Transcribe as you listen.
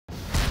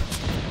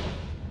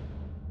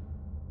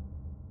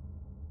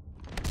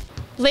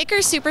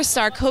Lakers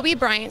superstar Kobe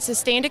Bryant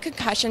sustained a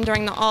concussion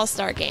during the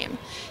All-Star game.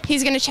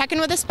 He's going to check in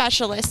with a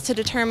specialist to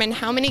determine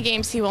how many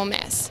games he will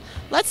miss.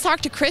 Let's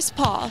talk to Chris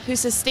Paul, who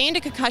sustained a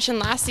concussion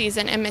last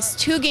season and missed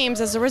 2 games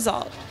as a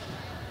result.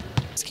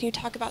 Can you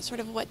talk about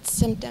sort of what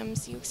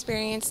symptoms you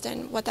experienced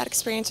and what that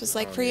experience was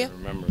like for you?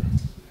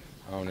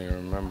 I don't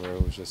even remember.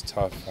 It was just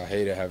tough. I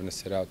hated having to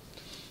sit out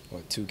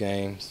 2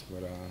 games,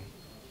 but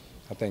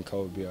I think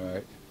Kobe would be all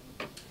right.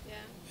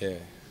 Yeah.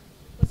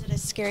 Was it a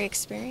scary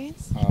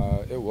experience?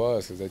 It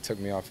was, because they took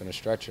me off in a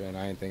stretcher, and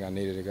I didn't think I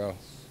needed to go.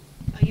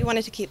 Oh, you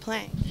wanted to keep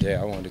playing?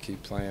 Yeah, I wanted to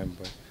keep playing,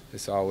 but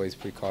it's always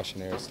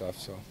precautionary stuff.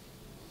 So.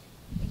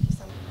 Thank you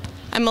so much.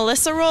 I'm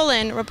Melissa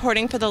Rohlin,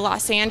 reporting for the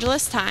Los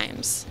Angeles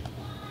Times.